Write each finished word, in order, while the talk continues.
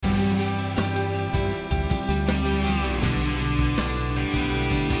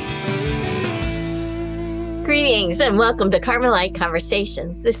Greetings and welcome to Carmelite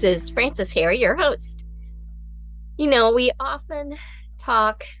Conversations. This is Frances Harry, your host. We often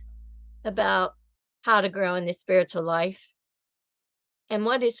talk about how to grow in the spiritual life. And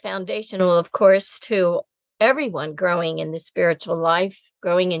what is foundational, of course, to everyone growing in the spiritual life,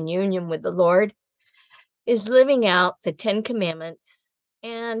 growing in union with the Lord, is living out the 10 Commandments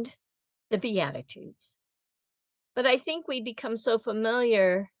and the Beatitudes. But I think we become so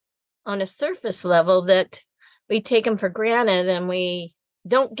familiar on a surface level that we take them for granted and we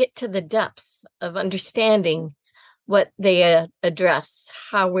don't get to the depths of understanding what they address,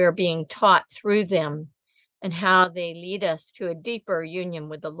 how we're being taught through them, and how they lead us to a deeper union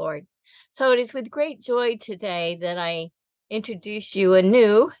with the Lord. So it is with great joy today that I introduce you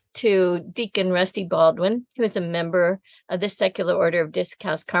anew to Deacon Rusty Baldwin, who is a member of the Secular Order of Disc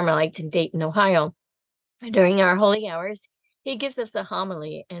House Carmelites in Dayton, Ohio. During our holy hours, he gives us a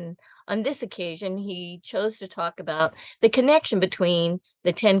homily, and on this occasion, he chose to talk about the connection between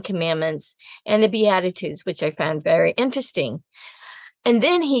the 10 Commandments and the Beatitudes, which I found very interesting. And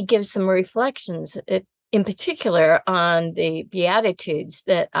then he gives some reflections, in particular on the Beatitudes,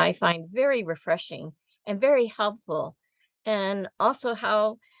 that I find very refreshing and very helpful, and also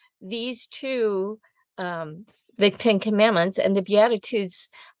how these two, the 10 Commandments and the Beatitudes,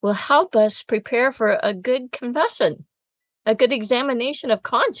 will help us prepare for a good confession, a good examination of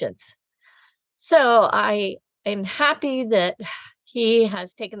conscience. So I am happy that he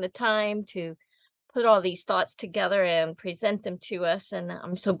has taken the time to put all these thoughts together and present them to us. And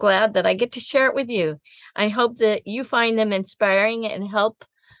I'm so glad that I get to share it with you. I hope that you find them inspiring and help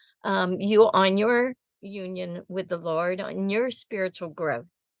you on your union with the Lord, on your spiritual growth.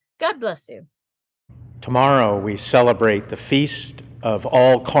 God bless you. Tomorrow we celebrate the Feast of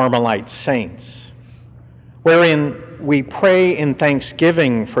All Carmelite Saints, wherein we pray in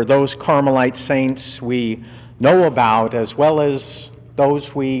thanksgiving for those Carmelite saints we know about as well as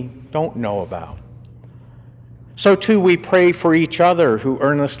those we don't know about. So too we pray for each other who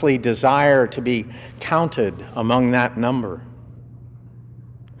earnestly desire to be counted among that number.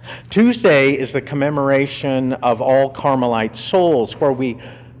 Tuesday is the commemoration of all Carmelite souls, where we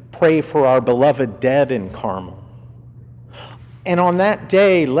pray for our beloved dead in Carmel. And on that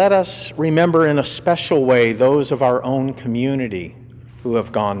day, let us remember in a special way those of our own community who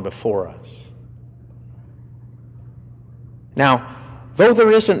have gone before us. Now, though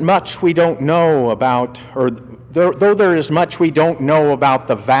there isn't much we don't know about, though there is much we don't know about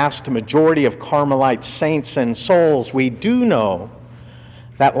the vast majority of Carmelite saints and souls, we do know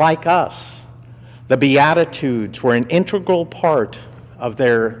that, like us, the Beatitudes were an integral part of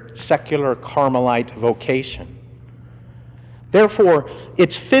their secular Carmelite vocation. Therefore,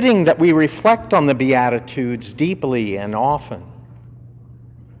 it's fitting that we reflect on the Beatitudes deeply and often.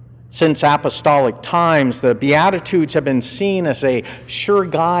 Since apostolic times, the Beatitudes have been seen as a sure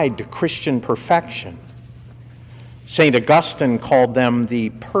guide to Christian perfection. St. Augustine called them the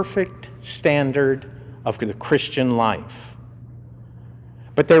perfect standard of the Christian life.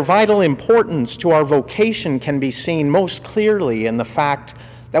 But their vital importance to our vocation can be seen most clearly in the fact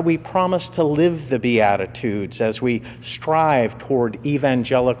that we promise to live the Beatitudes as we strive toward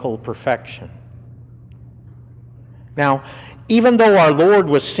evangelical perfection. Now, even though our Lord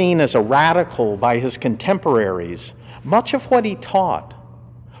was seen as a radical by his contemporaries, much of what he taught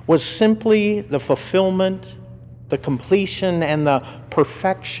was simply the fulfillment, the completion, and the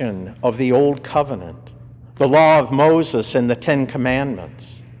perfection of the Old Covenant, the law of Moses and the 10 Commandments.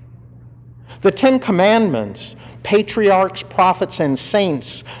 The 10 Commandments, patriarchs, prophets, and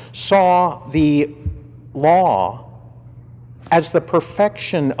saints saw the law as the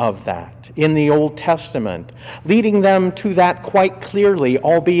perfection of that in the Old Testament, leading them to that quite clearly,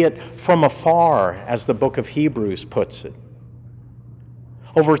 albeit from afar, as the book of Hebrews puts it.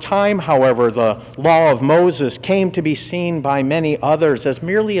 Over time, however, the law of Moses came to be seen by many others as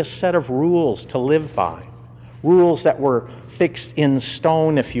merely a set of rules to live by, rules that were fixed in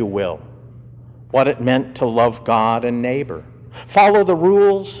stone, if you will, what it meant to love God and neighbor. Follow the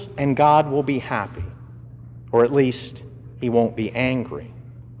rules and God will be happy, or at least he won't be angry.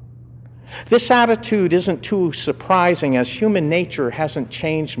 This attitude isn't too surprising, as human nature hasn't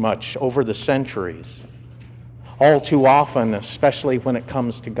changed much over the centuries. All too often, especially when it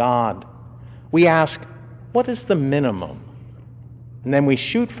comes to God, we ask, what is the minimum? And then we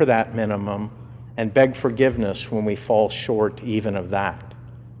shoot for that minimum and beg forgiveness when we fall short even of that.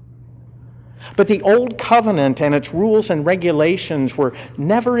 But the Old Covenant and its rules and regulations were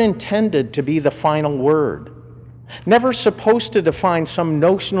never intended to be the final word, never supposed to define some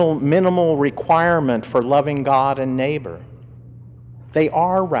notional minimal requirement for loving God and neighbor. They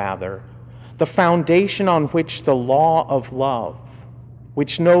are, rather, the foundation on which the law of love,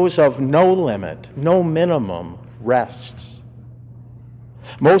 which knows of no limit, no minimum, rests.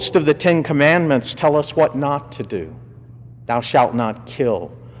 Most of the 10 Commandments tell us what not to do. Thou shalt not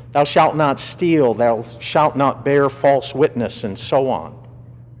kill. Thou shalt not steal. Thou shalt not bear false witness, and so on.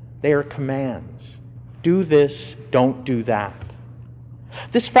 They are commands. Do this, don't do that.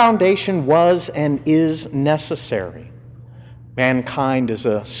 This foundation was and is necessary. Mankind is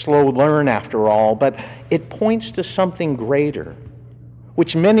a slow learn after all, but it points to something greater,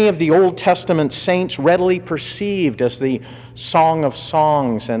 which many of the Old Testament saints readily perceived, as the Song of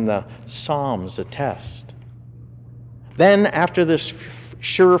Songs and the Psalms attest. Then, after this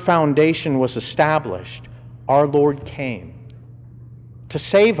sure foundation was established, our Lord came. To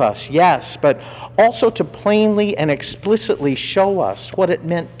save us, yes, but also to plainly and explicitly show us what it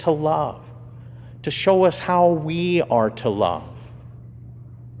meant to love, to show us how we are to love.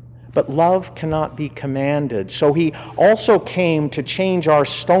 But love cannot be commanded, so he also came to change our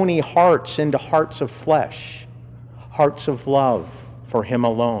stony hearts into hearts of flesh, hearts of love for him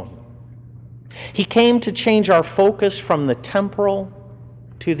alone. He came to change our focus from the temporal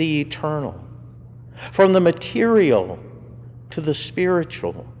to the eternal, from the material to the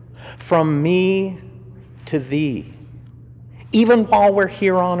spiritual, from me to thee, even while we're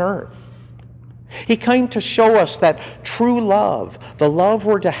here on earth. He came to show us that true love, the love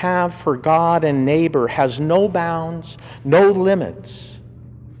we're to have for God and neighbor, has no bounds, no limits.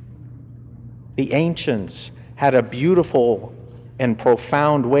 The ancients had a beautiful and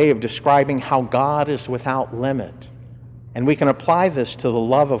profound way of describing how God is without limit, and we can apply this to the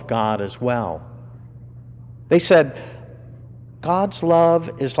love of God as well. They said, God's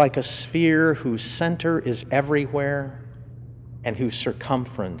love is like a sphere whose center is everywhere and whose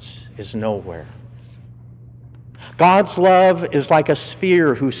circumference is nowhere. God's love is like a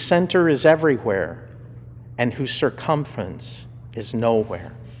sphere whose center is everywhere and whose circumference is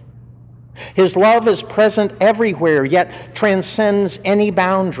nowhere. His love is present everywhere, yet transcends any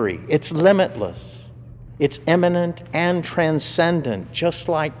boundary. It's limitless. It's immanent and transcendent, just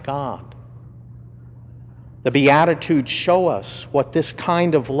like God. The Beatitudes show us what this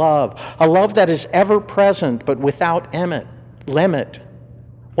kind of love, a love that is ever present but without limit,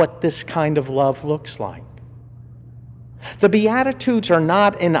 what this kind of love looks like. The Beatitudes are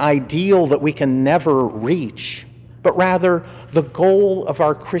not an ideal that we can never reach, but rather the goal of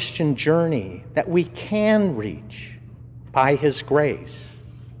our Christian journey that we can reach by His grace.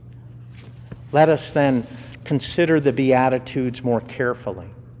 Let us then consider the Beatitudes more carefully.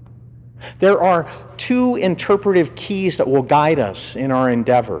 There are 2 interpretive keys that will guide us in our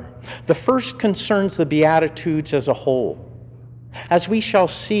endeavor. The first concerns the Beatitudes as a whole. As we shall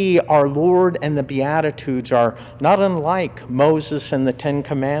see, our Lord and the Beatitudes are not unlike Moses and the 10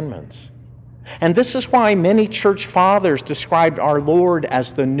 Commandments. And this is why many church fathers described our Lord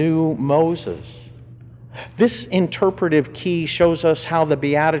as the new Moses. This interpretive key shows us how the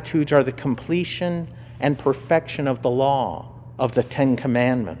Beatitudes are the completion and perfection of the law of the 10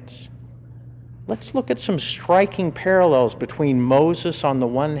 Commandments. Let's look at some striking parallels between Moses on the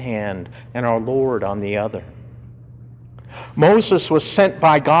one hand and our Lord on the other. Moses was sent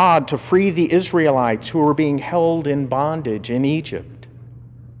by God to free the Israelites who were being held in bondage in Egypt.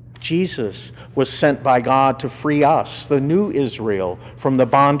 Jesus was sent by God to free us, the new Israel, from the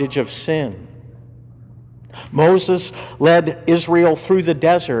bondage of sin. Moses led Israel through the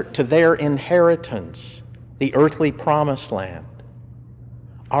desert to their inheritance, the earthly promised land.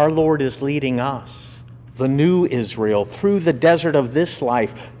 Our Lord is leading us, the new Israel, through the desert of this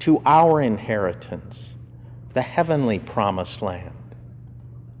life to our inheritance, the heavenly promised land.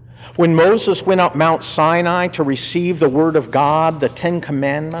 When Moses went up Mount Sinai to receive the word of God, the 10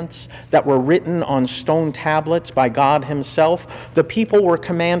 Commandments that were written on stone tablets by God Himself, the people were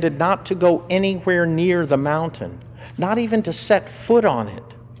commanded not to go anywhere near the mountain, not even to set foot on it,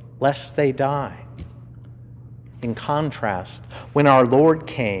 lest they die. In contrast, when our Lord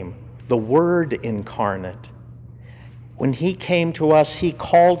came, the Word incarnate, when He came to us, He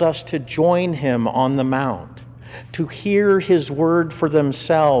called us to join Him on the Mount, to hear His word for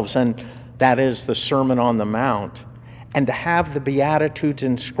themselves, and that is the Sermon on the Mount, and to have the Beatitudes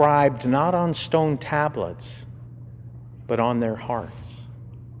inscribed not on stone tablets, but on their hearts.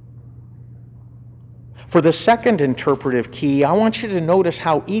 For the second interpretive key, I want you to notice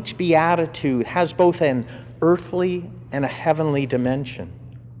how each Beatitude has both an earthly and a heavenly dimension.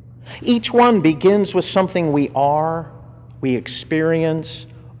 Each one begins with something we are, we experience,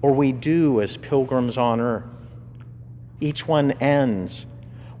 or we do as pilgrims on earth. Each one ends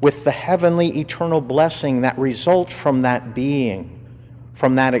with the heavenly eternal blessing that results from that being,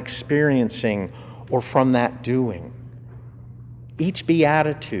 from that experiencing, or from that doing. Each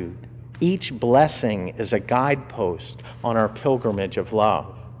beatitude, each blessing is a guidepost on our pilgrimage of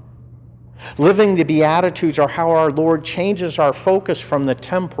love. Living the Beatitudes are how our Lord changes our focus from the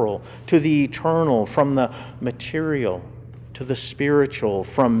temporal to the eternal, from the material to the spiritual,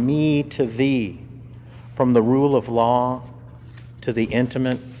 from me to thee, from the rule of law to the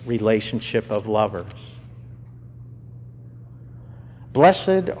intimate relationship of lovers.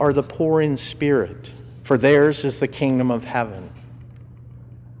 Blessed are the poor in spirit, for theirs is the kingdom of heaven.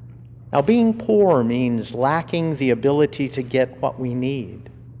 Now, being poor means lacking the ability to get what we need.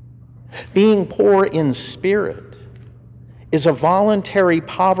 Being poor in spirit is a voluntary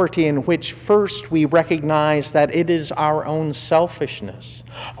poverty in which first we recognize that it is our own selfishness,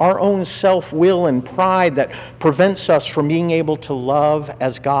 our own self-will and pride that prevents us from being able to love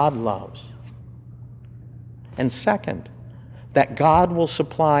as God loves. And second, that God will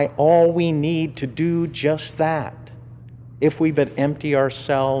supply all we need to do just that if we but empty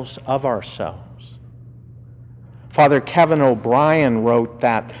ourselves of ourselves. Father Kevin O'Brien wrote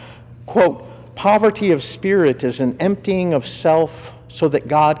that, quote, "Poverty of spirit is an emptying of self so that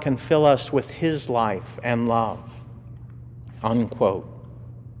God can fill us with his life and love," unquote.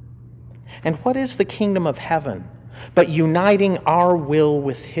 And what is the kingdom of heaven but uniting our will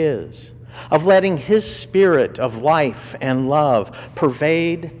with his, of letting his spirit of life and love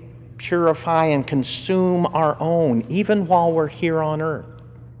pervade, purify, and consume our own, even while we're here on earth?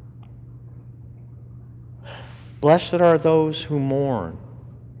 Blessed are those who mourn,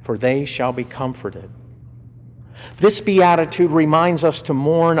 for they shall be comforted. This beatitude reminds us to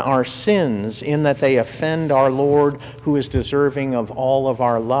mourn our sins in that they offend our Lord, who is deserving of all of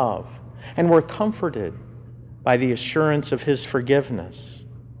our love, and we're comforted by the assurance of his forgiveness.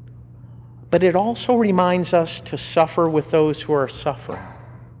 But it also reminds us to suffer with those who are suffering.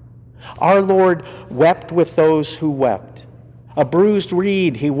 Our Lord wept with those who wept. A bruised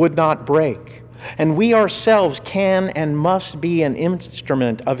reed he would not break. And we ourselves can and must be an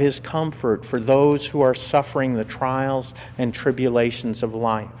instrument of his comfort for those who are suffering the trials and tribulations of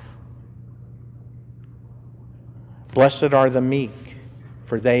life. Blessed are the meek,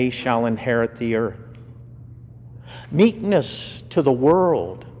 for they shall inherit the earth. Meekness to the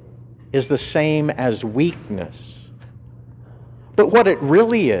world is the same as weakness. But what it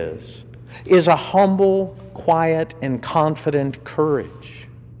really is a humble, quiet, and confident courage.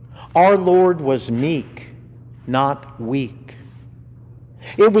 Our Lord was meek, not weak.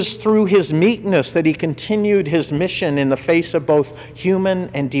 It was through his meekness that he continued his mission in the face of both human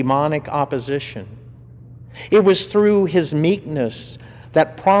and demonic opposition. It was through his meekness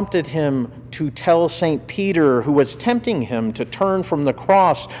that prompted him to tell St. Peter, who was tempting him to turn from the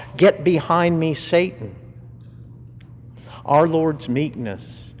cross, "Get behind me, Satan." Our Lord's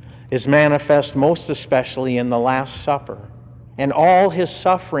meekness is manifest most especially in the Last Supper and all his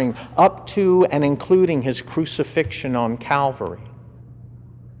suffering up to and including his crucifixion on Calvary.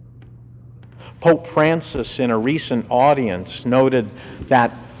 Pope Francis, in a recent audience, noted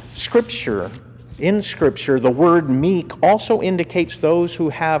that in Scripture, the word meek also indicates those who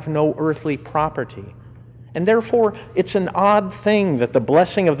have no earthly property. And therefore, it's an odd thing that the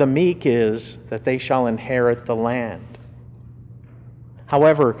blessing of the meek is that they shall inherit the land.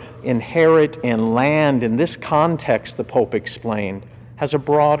 However, inherit and land in this context, the Pope explained, has a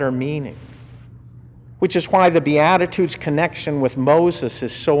broader meaning, which is why the Beatitudes' connection with Moses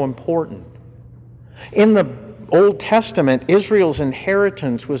is so important. In the Old Testament, Israel's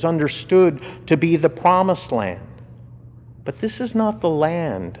inheritance was understood to be the promised land. But this is not the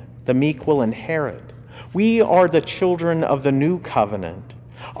land the meek will inherit. We are the children of the new covenant.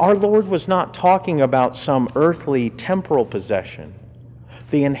 Our Lord was not talking about some earthly, temporal possession.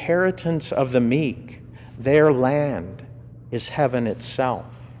 The inheritance of the meek, their land, is heaven itself,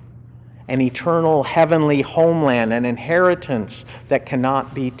 an eternal heavenly homeland, an inheritance that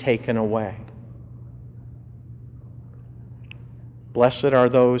cannot be taken away. Blessed are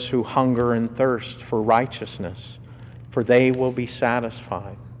those who hunger and thirst for righteousness, for they will be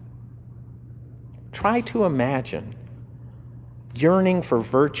satisfied. Try to imagine yearning for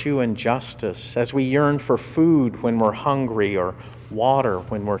virtue and justice as we yearn for food when we're hungry or water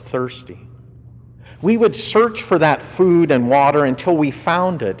when we're thirsty. We would search for that food and water until we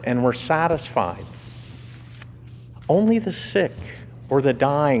found it and were satisfied. Only the sick or the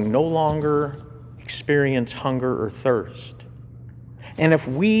dying no longer experience hunger or thirst. And if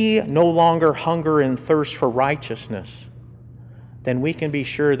we no longer hunger and thirst for righteousness, then we can be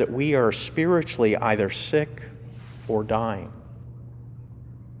sure that we are spiritually either sick or dying.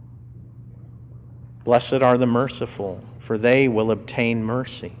 Blessed are the merciful, for for they will obtain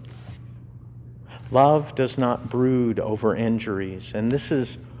mercy. Love does not brood over injuries, and this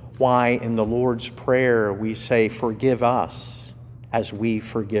is why in the Lord's Prayer we say, "Forgive us as we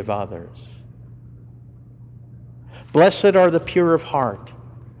forgive others." Blessed are the pure of heart,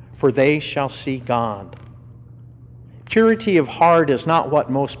 for they shall see God. Purity of heart is not what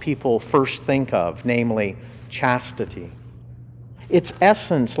most people first think of, namely chastity. Its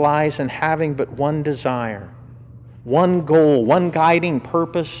essence lies in having but one desire, one goal, one guiding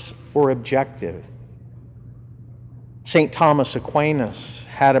purpose or objective. St. Thomas Aquinas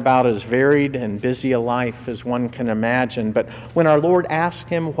had about as varied and busy a life as one can imagine, but when our Lord asked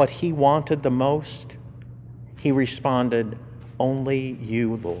him what he wanted the most, he responded, "Only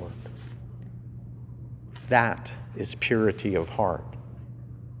you, Lord." That is purity of heart.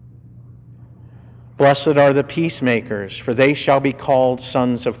 Blessed are the peacemakers, for they shall be called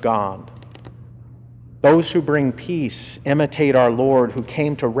sons of God. Those who bring peace imitate our Lord, who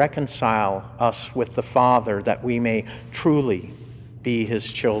came to reconcile us with the Father, that we may truly be his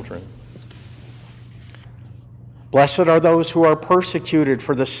children. Blessed are those who are persecuted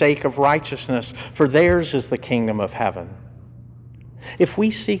for the sake of righteousness, for theirs is the kingdom of heaven. If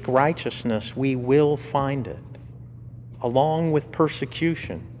we seek righteousness, we will find it, along with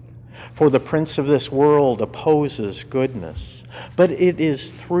persecution. For the prince of this world opposes goodness, but it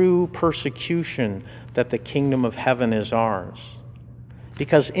is through persecution that the kingdom of heaven is ours.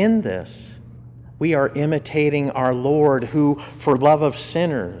 Because in this, we are imitating our Lord, who, for love of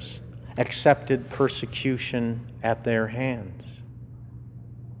sinners, accepted persecution at their hands.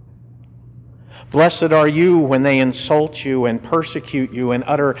 Blessed are you when they insult you and persecute you and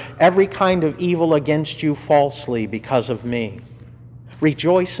utter every kind of evil against you falsely because of me.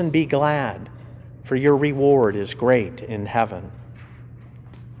 Rejoice and be glad, for your reward is great in heaven.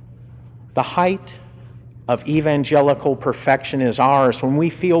 The height of evangelical perfection is ours when we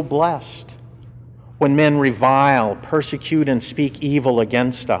feel blessed, when men revile, persecute, and speak evil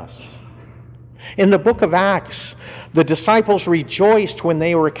against us. In the book of Acts, the disciples rejoiced when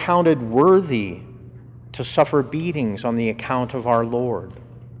they were accounted worthy to suffer beatings on the account of our Lord.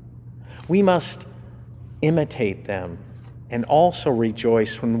 We must imitate them and also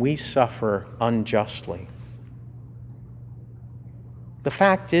rejoice when we suffer unjustly. The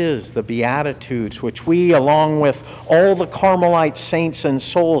fact is, the Beatitudes, which we, along with all the Carmelite saints and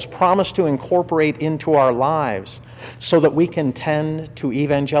souls, promise to incorporate into our lives so that we can tend to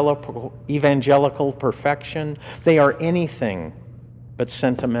evangelical perfection, they are anything but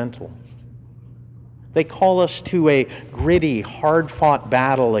sentimental. They call us to a gritty, hard-fought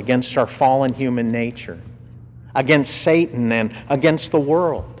battle against our fallen human nature, against Satan and against the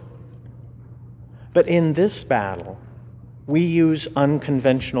world. But in this battle, we use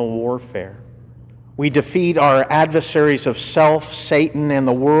unconventional warfare. We defeat our adversaries of self, Satan, and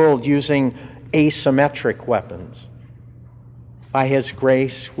the world using asymmetric weapons. By his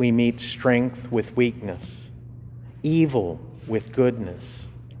grace, we meet strength with weakness, evil with goodness,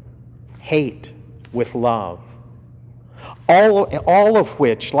 hate with love. All of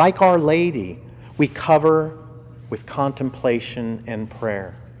which, like Our Lady, we cover with contemplation and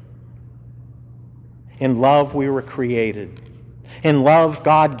prayer. In love we were created. In love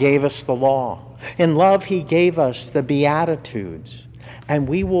God gave us the law. In love he gave us the Beatitudes. And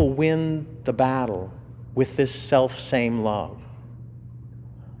we will win the battle with this self-same love.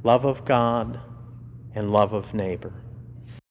 Love of God and love of neighbor.